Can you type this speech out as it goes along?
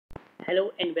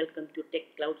Hello and welcome to Tech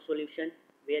Cloud Solution,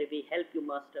 where we help you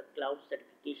master cloud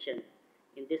certification.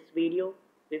 In this video,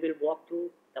 we will walk through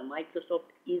the Microsoft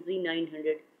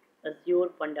AZ-900 Azure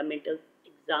Fundamentals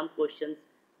exam questions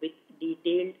with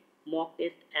detailed mock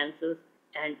test answers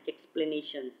and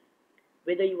explanations.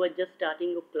 Whether you are just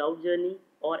starting your cloud journey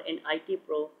or an IT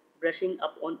pro brushing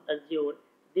up on Azure,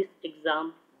 this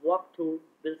exam walkthrough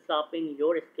will sharpen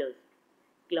your skills.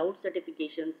 Cloud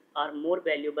certifications are more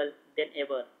valuable than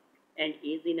ever, and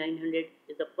AZ-900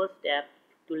 is the first step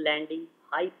to landing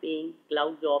high-paying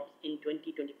cloud jobs in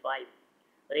 2025.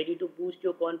 Ready to boost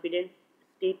your confidence?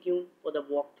 Stay tuned for the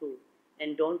walkthrough.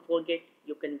 And don't forget,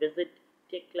 you can visit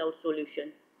Tech Cloud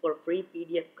Solution for free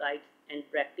PDF guides and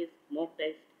practice mock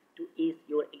tests to ace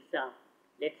your exam.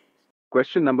 Let's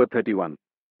Question number 31.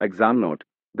 Exam note.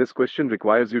 This question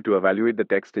requires you to evaluate the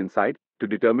text inside to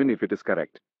determine if it is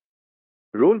correct.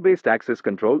 Role-based access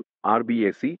control,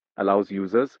 RBAC, allows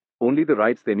users only the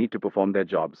rights they need to perform their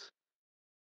jobs.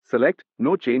 Select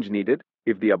no change needed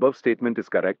if the above statement is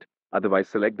correct, otherwise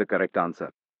select the correct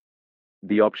answer.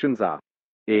 The options are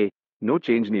A. No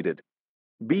change needed.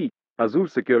 B. Azure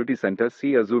Security Center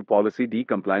C. Azure Policy D.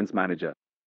 Compliance Manager.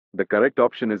 The correct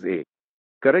option is A.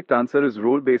 Correct answer is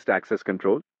Role-Based Access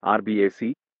Control,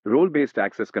 RBAC. Role-Based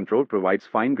Access Control provides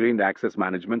fine-grained access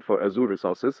management for Azure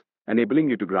resources, enabling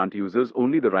you to grant users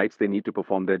only the rights they need to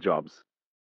perform their jobs.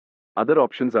 Other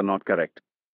options are not correct.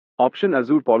 Option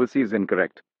Azure Policy is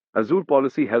incorrect. Azure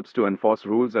Policy helps to enforce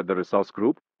rules at the resource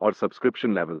group or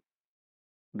subscription level.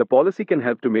 The policy can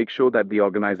help to make sure that the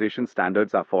organization's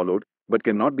standards are followed, but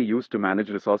cannot be used to manage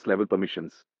resource-level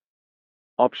permissions.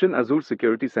 Option Azure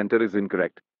Security Center is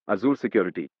incorrect. Azure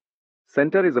Security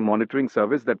Center is a monitoring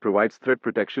service that provides threat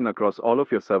protection across all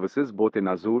of your services both in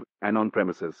Azure and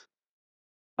on-premises.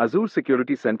 Azure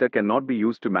Security Center cannot be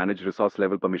used to manage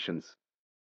resource-level permissions.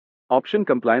 Option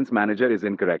Compliance Manager is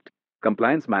incorrect.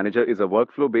 Compliance Manager is a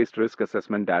workflow-based risk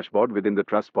assessment dashboard within the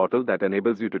Trust portal that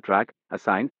enables you to track,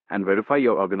 assign, and verify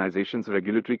your organization's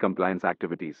regulatory compliance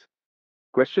activities.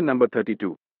 Question number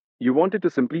 32. You wanted to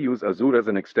simply use Azure as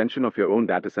an extension of your own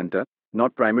data center,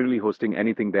 not primarily hosting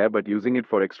anything there but using it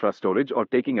for extra storage or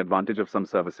taking advantage of some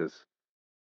services.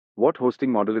 What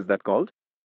hosting model is that called?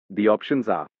 The options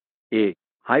are A.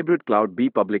 Hybrid cloud, B.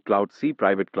 Public cloud, C.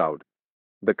 Private cloud.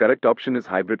 The correct option is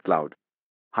hybrid cloud.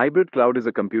 Hybrid cloud is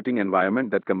a computing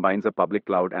environment that combines a public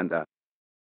cloud and a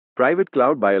private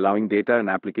cloud by allowing data and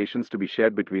applications to be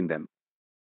shared between them.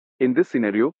 In this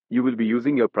scenario, you will be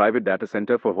using your private data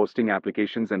center for hosting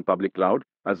applications and public cloud,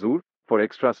 Azure, for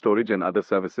extra storage and other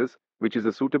services, which is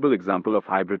a suitable example of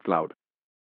hybrid cloud.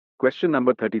 Question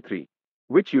number 33.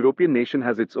 Which European nation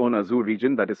has its own Azure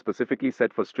region that is specifically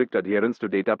set for strict adherence to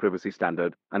data privacy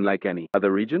standard, unlike any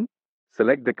other region?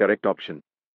 Select the correct option.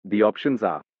 The options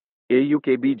are A.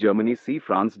 UK, B. Germany, C.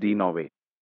 France, D. Norway.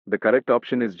 The correct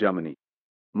option is Germany.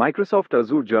 Microsoft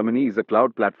Azure Germany is a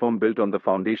cloud platform built on the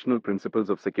foundational principles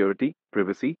of security,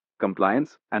 privacy,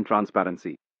 compliance, and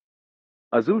transparency.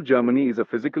 Azure Germany is a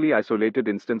physically isolated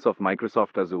instance of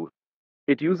Microsoft Azure.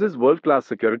 It uses world-class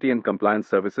security and compliance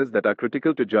services that are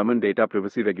critical to German data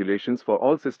privacy regulations for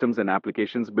all systems and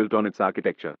applications built on its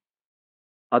architecture.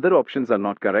 Other options are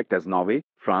not correct as Norway,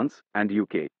 France, and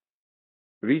UK.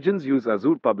 Regions use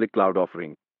Azure Public Cloud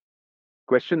offering.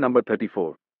 Question number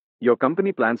 34. Your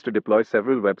company plans to deploy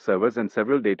several web servers and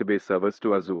several database servers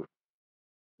to Azure.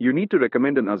 You need to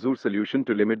recommend an Azure solution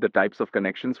to limit the types of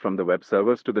connections from the web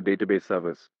servers to the database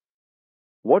servers.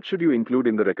 What should you include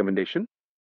in the recommendation?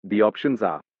 The options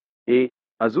are A.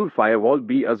 Azure Firewall,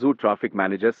 B. Azure Traffic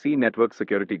Manager, C. Network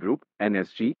Security Group,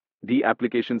 NSG, D.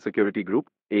 Application Security Group,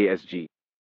 ASG.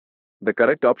 The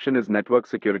correct option is Network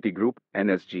Security Group,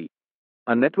 NSG.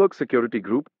 A network security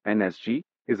group, NSG,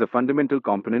 is a fundamental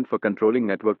component for controlling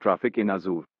network traffic in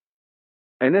Azure.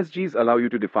 NSGs allow you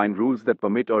to define rules that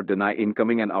permit or deny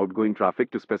incoming and outgoing traffic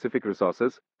to specific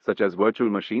resources, such as virtual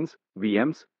machines,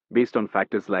 VMs, based on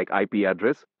factors like IP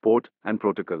address, port, and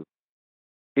protocol.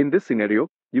 In this scenario,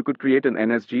 you could create an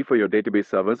NSG for your database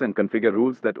servers and configure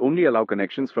rules that only allow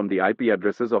connections from the IP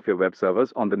addresses of your web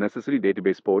servers on the necessary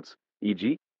database ports,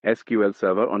 e.g., SQL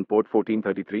Server on port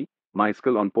 1433,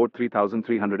 MySQL on port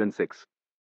 3306.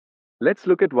 Let's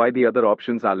look at why the other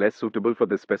options are less suitable for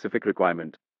this specific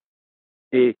requirement.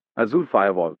 A. Azure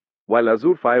Firewall. While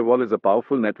Azure Firewall is a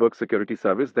powerful network security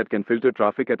service that can filter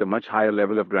traffic at a much higher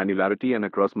level of granularity and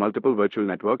across multiple virtual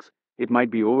networks, it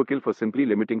might be overkill for simply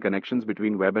limiting connections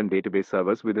between web and database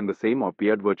servers within the same or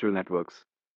paired virtual networks.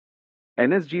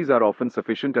 NSGs are often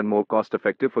sufficient and more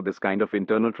cost-effective for this kind of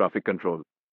internal traffic control.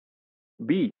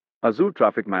 B. Azure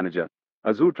Traffic Manager.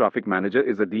 Azure Traffic Manager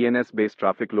is a DNS-based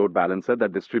traffic load balancer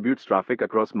that distributes traffic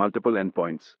across multiple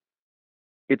endpoints.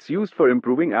 It's used for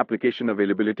improving application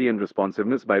availability and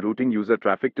responsiveness by routing user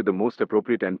traffic to the most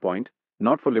appropriate endpoint,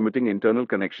 not for limiting internal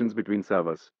connections between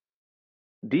servers.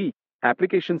 D.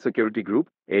 Application Security Group,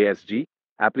 ASG.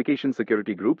 Application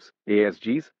Security Groups,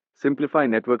 ASGs, simplify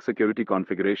network security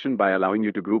configuration by allowing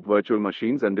you to group virtual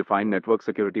machines and define network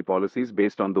security policies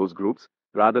based on those groups,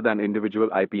 rather than individual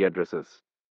IP addresses.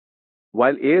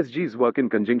 While ASGs work in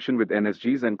conjunction with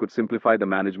NSGs and could simplify the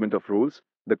management of rules,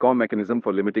 the core mechanism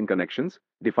for limiting connections,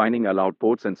 defining allowed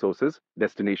ports and sources,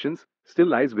 destinations, still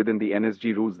lies within the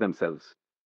NSG rules themselves.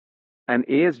 An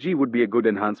ASG would be a good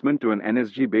enhancement to an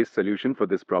NSG-based solution for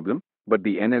this problem, but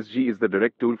the NSG is the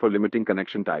direct tool for limiting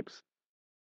connection types.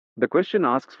 The question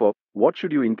asks for, what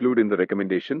should you include in the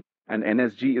recommendation, and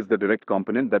NSG is the direct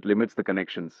component that limits the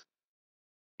connections.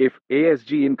 If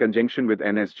ASG in conjunction with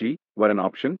NSG were an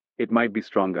option, it might be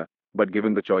stronger, but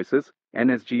given the choices,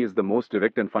 NSG is the most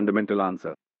direct and fundamental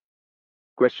answer.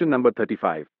 Question number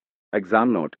 35.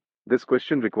 Exam note. This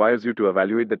question requires you to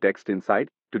evaluate the text inside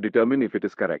to determine if it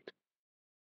is correct.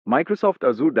 Microsoft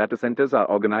Azure data centers are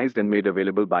organized and made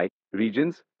available by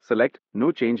regions. Select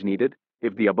no change needed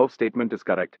if the above statement is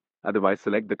correct, otherwise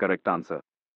select the correct answer.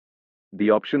 The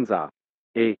options are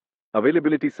A.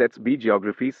 Availability sets, B.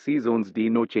 Geographies, C. Zones, D.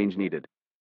 No change needed.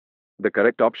 The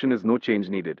correct option is no change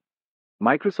needed.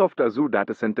 Microsoft Azure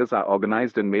data centers are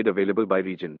organized and made available by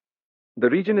region. The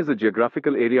region is a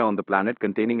geographical area on the planet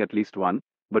containing at least one,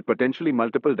 but potentially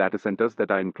multiple data centers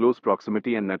that are in close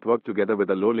proximity and networked together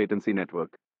with a low latency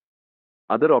network.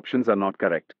 Other options are not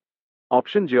correct.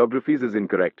 Option geographies is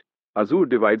incorrect. Azure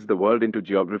divides the world into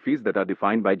geographies that are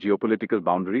defined by geopolitical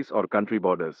boundaries or country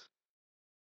borders.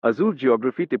 Azure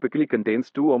geography typically contains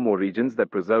two or more regions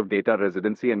that preserve data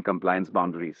residency and compliance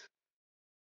boundaries.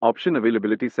 Option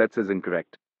availability sets is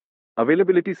incorrect.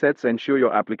 Availability sets ensure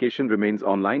your application remains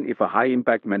online if a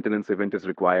high-impact maintenance event is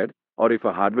required, or if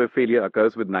a hardware failure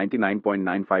occurs with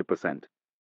 99.95%.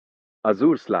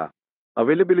 Azure SLA.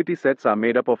 Availability sets are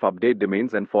made up of update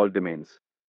domains and fault domains.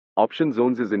 Option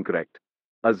zones is incorrect.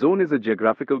 A zone is a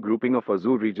geographical grouping of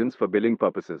Azure regions for billing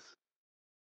purposes.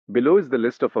 Below is the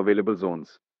list of available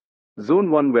zones.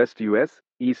 Zone 1 West US,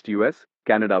 East US,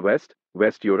 Canada West,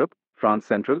 West Europe, France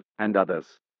Central, and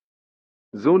others.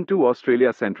 Zone 2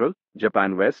 Australia Central,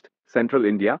 Japan West, Central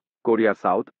India, Korea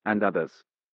South, and others.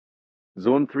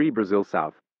 Zone 3 Brazil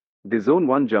South. The Zone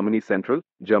 1 Germany Central,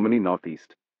 Germany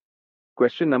Northeast.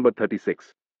 Question number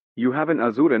 36. You have an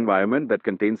Azure environment that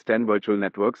contains 10 virtual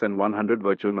networks and 100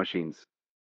 virtual machines.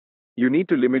 You need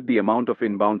to limit the amount of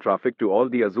inbound traffic to all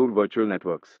the Azure virtual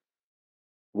networks.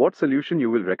 What solution you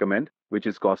will recommend, which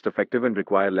is cost-effective and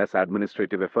require less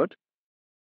administrative effort?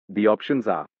 The options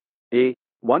are A.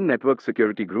 1 Network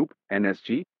Security Group,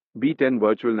 NSG, B. 10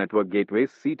 Virtual Network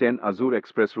Gateways, C. 10 Azure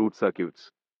Express Route Circuits.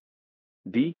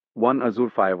 D. 1 Azure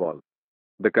Firewall.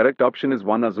 The correct option is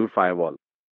 1 Azure Firewall.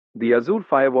 The Azure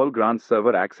Firewall grants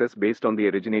server access based on the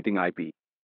originating IP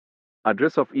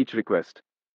address of each request.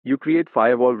 You create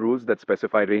firewall rules that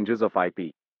specify ranges of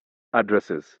IP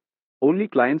addresses. Only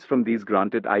clients from these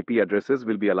granted IP addresses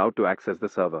will be allowed to access the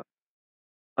server.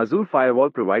 Azure Firewall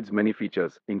provides many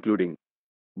features, including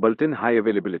built-in high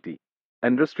availability,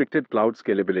 unrestricted cloud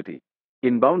scalability,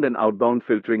 inbound and outbound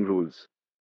filtering rules,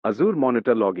 Azure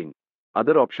Monitor logging.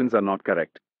 Other options are not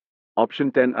correct.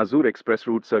 Option 10 Azure Express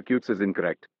Route Circuits is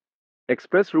incorrect.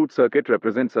 Express Route Circuit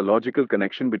represents a logical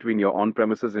connection between your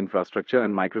on-premises infrastructure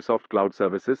and Microsoft Cloud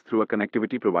Services through a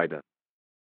connectivity provider.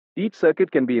 Each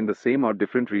circuit can be in the same or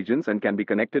different regions and can be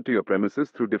connected to your premises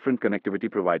through different connectivity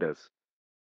providers.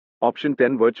 Option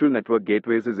 10 Virtual Network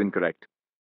Gateways is incorrect.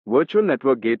 Virtual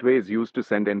Network Gateway is used to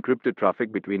send encrypted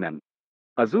traffic between an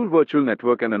Azure Virtual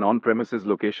Network and an on-premises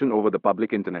location over the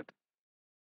public internet.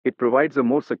 It provides a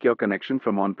more secure connection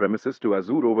from on-premises to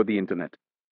Azure over the internet.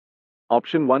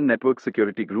 Option 1 Network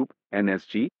Security Group,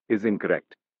 NSG, is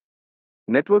incorrect.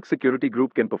 Network Security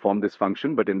Group can perform this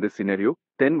function, but in this scenario,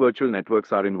 10 virtual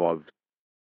networks are involved.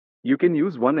 You can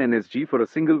use one NSG for a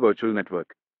single virtual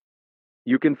network.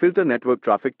 You can filter network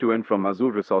traffic to and from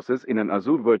Azure resources in an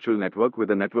Azure virtual network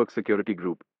with a network security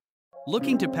group.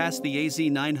 Looking to pass the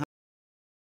AZ-900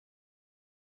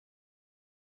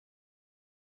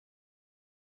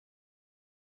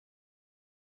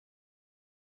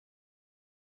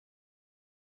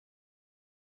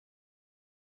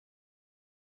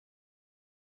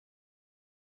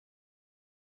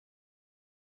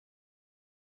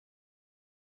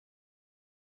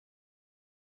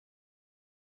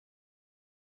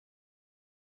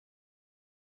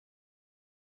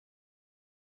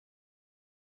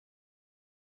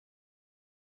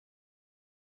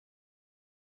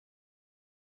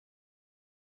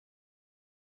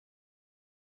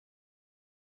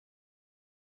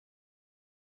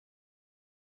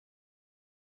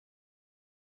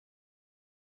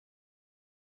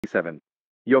 37.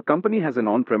 Your company has an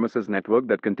on-premises network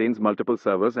that contains multiple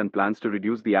servers and plans to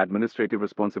reduce the administrative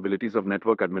responsibilities of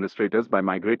network administrators by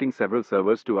migrating several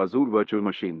servers to Azure virtual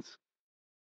machines.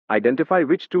 Identify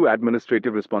which two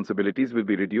administrative responsibilities will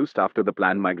be reduced after the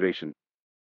planned migration.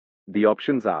 The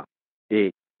options are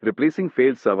A. Replacing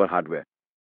failed server hardware.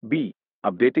 B.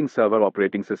 Updating server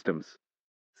operating systems.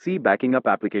 C. Backing up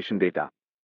application data.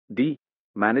 D.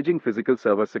 Managing physical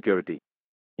server security.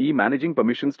 E. Managing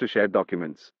permissions to shared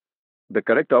documents. The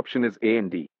correct option is A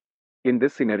and D. In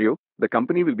this scenario, the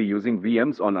company will be using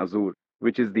VMs on Azure,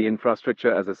 which is the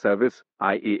Infrastructure as a Service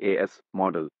 (IaaS)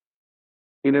 model.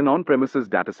 In an on-premises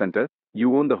data center,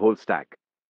 you own the whole stack.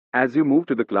 As you move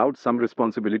to the cloud, some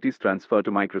responsibilities transfer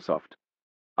to Microsoft.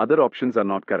 Other options are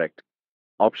not correct.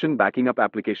 Option backing up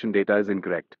application data is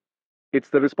incorrect. It's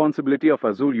the responsibility of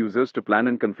Azure users to plan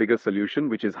and configure solution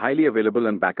which is highly available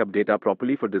and back up data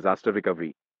properly for disaster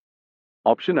recovery.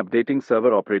 Option updating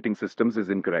server operating systems is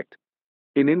incorrect.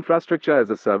 In Infrastructure as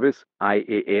a Service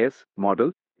 (IaaS)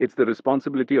 model, it's the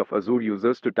responsibility of Azure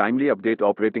users to timely update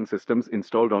operating systems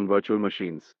installed on virtual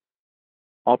machines.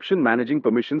 Option managing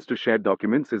permissions to shared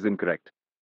documents is incorrect.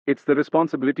 It's the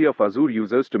responsibility of Azure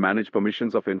users to manage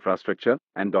permissions of infrastructure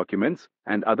and documents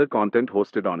and other content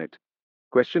hosted on it.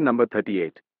 Question number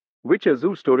 38. Which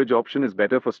Azure storage option is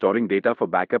better for storing data for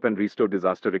backup and restore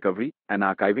disaster recovery and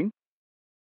archiving?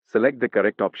 Select the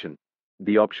correct option.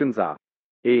 The options are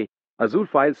A. Azure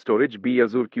File Storage, B.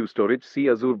 Azure Queue Storage, C.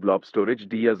 Azure Blob Storage,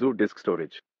 D. Azure Disk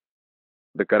Storage.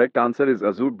 The correct answer is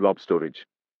Azure Blob Storage.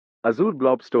 Azure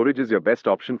Blob Storage is your best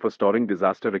option for storing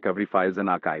disaster recovery files and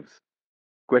archives.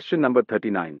 Question number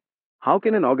 39. How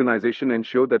can an organization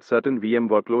ensure that certain VM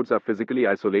workloads are physically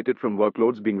isolated from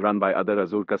workloads being run by other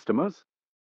Azure customers?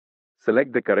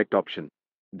 Select the correct option.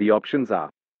 The options are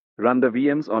run the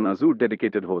VMs on Azure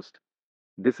dedicated host.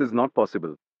 This is not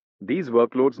possible. These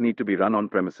workloads need to be run on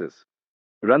premises.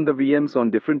 Run the VMs on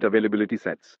different availability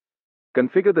sets.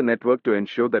 Configure the network to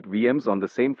ensure that VMs on the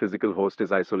same physical host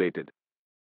is isolated.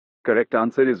 Correct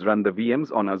answer is run the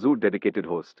VMs on Azure dedicated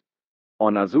host.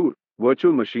 On Azure,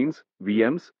 virtual machines,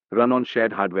 VMs, run on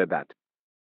shared hardware that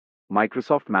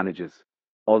Microsoft manages.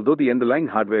 Although the underlying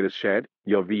hardware is shared,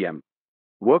 your VM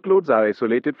workloads are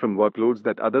isolated from workloads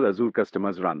that other Azure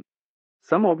customers run.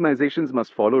 Some organizations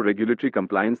must follow regulatory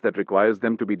compliance that requires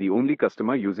them to be the only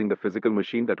customer using the physical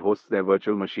machine that hosts their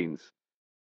virtual machines.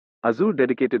 Azure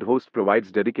Dedicated Host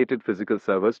provides dedicated physical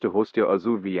servers to host your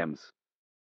Azure VMs.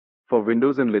 For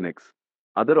Windows and Linux,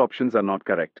 other options are not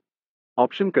correct.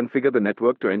 Option configure the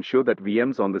network to ensure that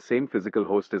VMs on the same physical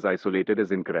host is isolated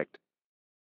is incorrect.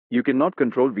 You cannot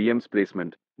control VM's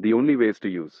placement, the only way is to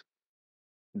use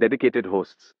dedicated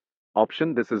hosts.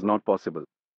 Option this is not possible.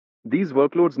 These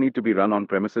workloads need to be run on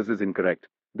premises is incorrect.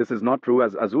 This is not true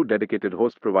as Azure Dedicated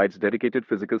Host provides dedicated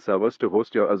physical servers to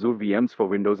host your Azure VMs for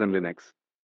Windows and Linux.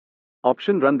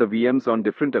 Option run the VMs on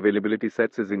different availability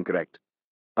sets is incorrect.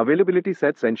 Availability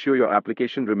sets ensure your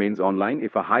application remains online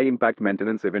if a high-impact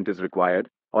maintenance event is required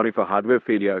or if a hardware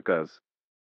failure occurs.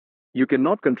 You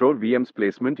cannot control VM's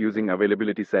placement using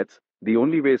availability sets, the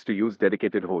only way is to use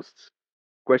dedicated hosts.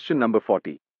 Question number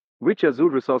 40. Which Azure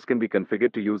resource can be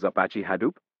configured to use Apache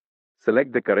Hadoop?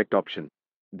 Select the correct option.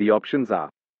 The options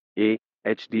are A.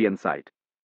 HD Insight,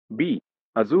 B.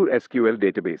 Azure SQL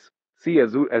Database, C.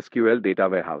 Azure SQL Data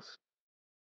Warehouse,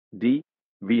 D.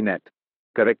 VNet.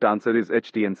 Correct answer is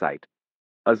HD Insight.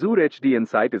 Azure HD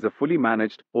Insight is a fully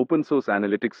managed, open-source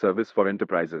analytics service for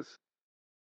enterprises.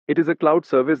 It is a cloud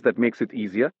service that makes it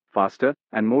easier, faster,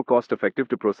 and more cost-effective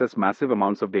to process massive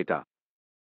amounts of data.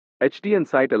 HD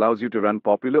Insight allows you to run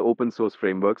popular open-source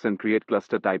frameworks and create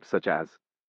cluster types such as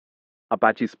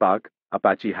Apache Spark,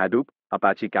 Apache Hadoop,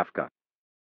 Apache Kafka.